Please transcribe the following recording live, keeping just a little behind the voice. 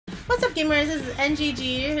What's up, gamers? This is NGG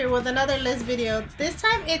here with another list video. This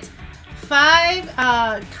time it's 5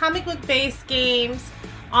 comic book based games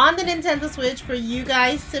on the Nintendo Switch for you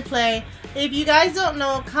guys to play. If you guys don't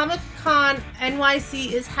know, Comic-Con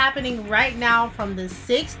NYC is happening right now from the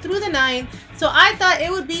 6th through the 9th. So I thought it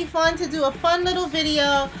would be fun to do a fun little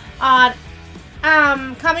video on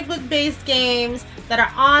comic book based games that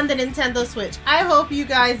are on the Nintendo Switch. I hope you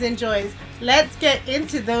guys enjoy. Let's get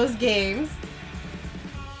into those games.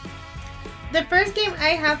 The first game I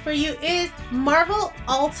have for you is Marvel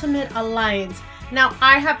Ultimate Alliance. Now,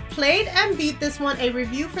 I have played and beat this one. A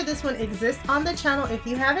review for this one exists on the channel. If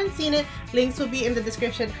you haven't seen it, links will be in the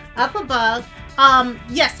description up above.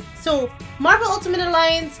 Yes, so Marvel Ultimate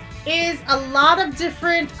Alliance is a lot of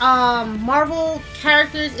different Marvel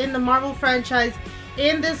characters in the Marvel franchise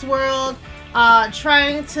in this world,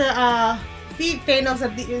 trying to beat Thanos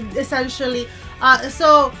essentially.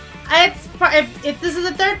 If this is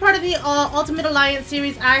the third part of the Ultimate Alliance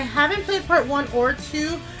series. I haven't played part 1 or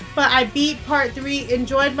 2, but I beat part 3,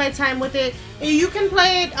 enjoyed my time with it. You can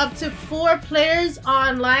play it up to 4 players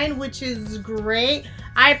online, which is great.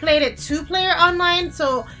 I played it 2-player online,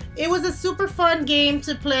 so it was a super fun game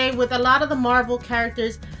to play with a lot of the Marvel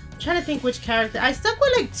characters. I'm trying to think which character. I stuck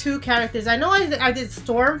with like 2 characters. I know I did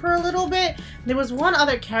Storm for a little bit. There was one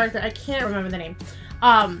other character, I can't remember the name.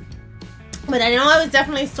 But I know I was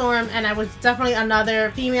definitely Storm, and I was definitely another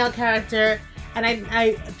female character. And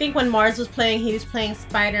I think when Mars was playing, he was playing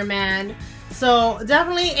Spider-Man. So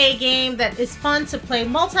definitely a game that is fun to play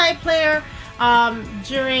multiplayer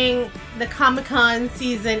during the Comic-Con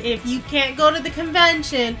season. If you can't go to the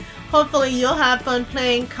convention, hopefully you'll have fun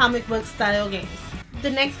playing comic book style games. The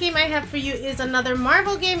next game I have for you is another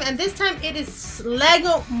Marvel game, and this time it is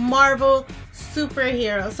Lego Marvel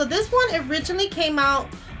Superhero. So this one originally came out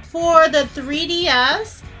for the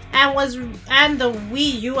 3DS and the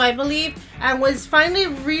Wii U, I believe, and was finally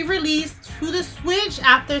re-released to the Switch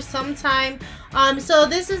after some time. So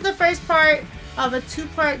this is the first part of a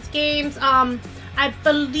 2-part games. I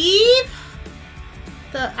believe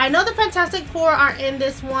I know the Fantastic Four are in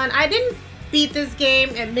this one. I didn't beat this game,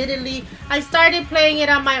 admittedly. I started playing it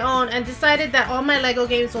on my own and decided that all my Lego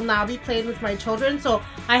games will now be played with my children. So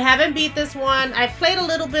I haven't beat this one. I played a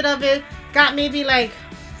little bit of it, got maybe like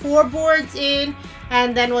 4 boards in,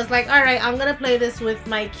 and then was like, alright, I'm gonna play this with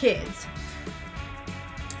my kids.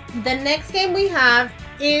 The next game we have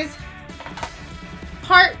is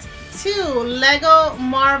part 2, Lego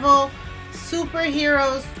Marvel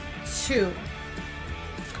Superheroes 2.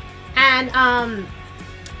 And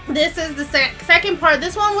this is the second part.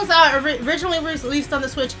 This one was originally released on the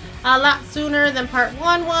Switch a lot sooner than part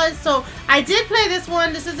 1 was. So I did play this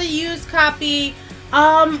one. This is a used copy.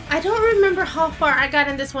 I don't remember how far I got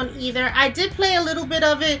in this one either. I did play a little bit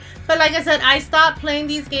of it, but like I said, I stopped playing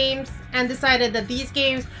these games and decided that these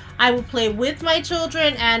games I will play with my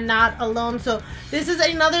children and not alone. So this is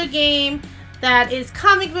another game that is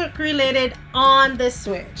comic book related on the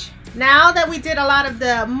Switch. Now that we did a lot of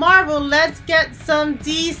the Marvel, let's get some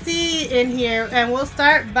DC in here, and we'll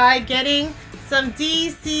start by getting some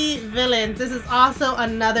DC villains. This is also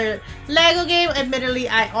another Lego game. Admittedly,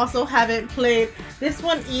 I also haven't played this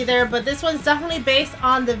one either, but this one's definitely based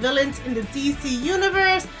on the villains in the DC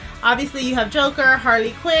universe. Obviously, you have Joker,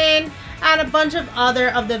 Harley Quinn, and a bunch of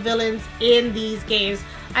other of the villains in these games.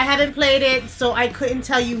 I haven't played it, so I couldn't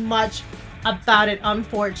tell you much about it,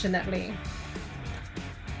 unfortunately.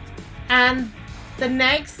 And the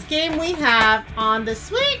next game we have on the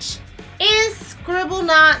Switch is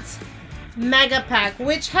Scribblenauts Mega Pack,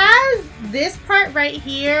 which has this part right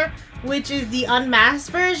here, which is the unmasked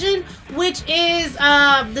version, which is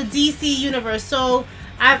the DC universe. So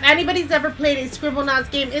if anybody's ever played a Scribblenauts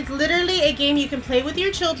game, it's literally a game you can play with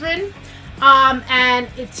your children, and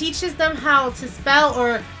it teaches them how to spell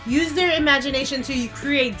or use their imagination to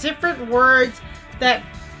create different words that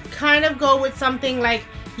kind of go with something like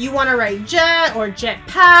you want to write jet or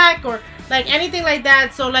jetpack or like anything like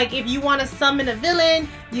that. So like if you want to summon a villain,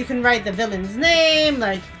 you can write the villain's name,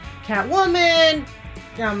 like Catwoman,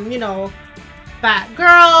 you know,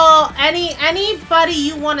 Batgirl, anybody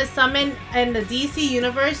you want to summon in the DC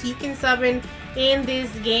universe, you can summon in this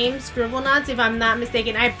game, Scribblenauts, if I'm not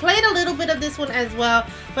mistaken. I played a little bit of this one as well,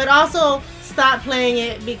 but also stopped playing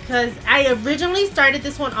it because I originally started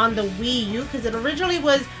this one on the Wii U, because it originally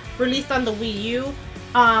was released on the Wii U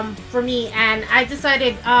for me, and I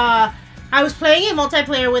decided I was playing it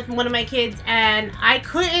multiplayer with one of my kids, and I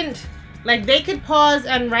couldn't, like, they could pause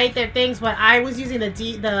and write their things, but I was using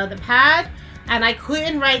the pad, and I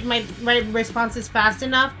couldn't write my responses fast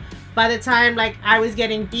enough by the time like I was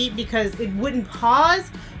getting beat because it wouldn't pause.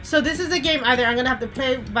 So this is a game either I'm gonna have to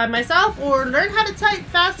play by myself or learn how to type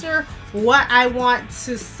faster what I want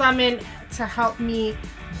to summon to help me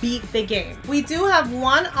beat the game. We do have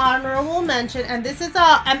one honorable mention, and this is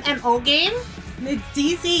a MMO game. It's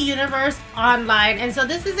DC Universe Online, and so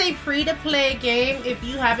this is a free-to-play game if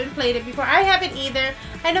you haven't played it before. I haven't either.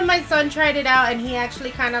 I know my son tried it out and he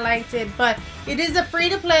actually kind of liked it, but it is a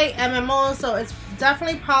free-to-play MMO, so it's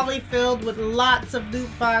definitely probably filled with lots of loot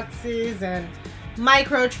boxes and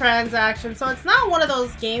microtransactions. So it's not one of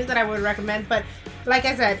those games that I would recommend, but like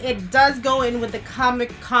I said, it does go in with the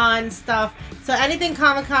Comic-Con stuff. So anything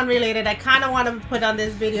Comic-Con related, I kind of want to put on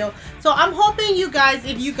this video. So I'm hoping you guys,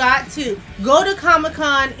 if you got to go to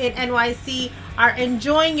Comic-Con in NYC, are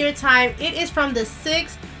enjoying your time. It is from the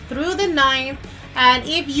 6th through the 9th. And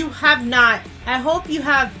if you have not, I hope you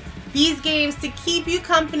have these games to keep you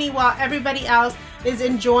company while everybody else is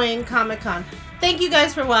enjoying Comic-Con. Thank you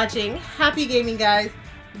guys for watching. Happy gaming, guys.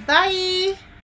 Bye!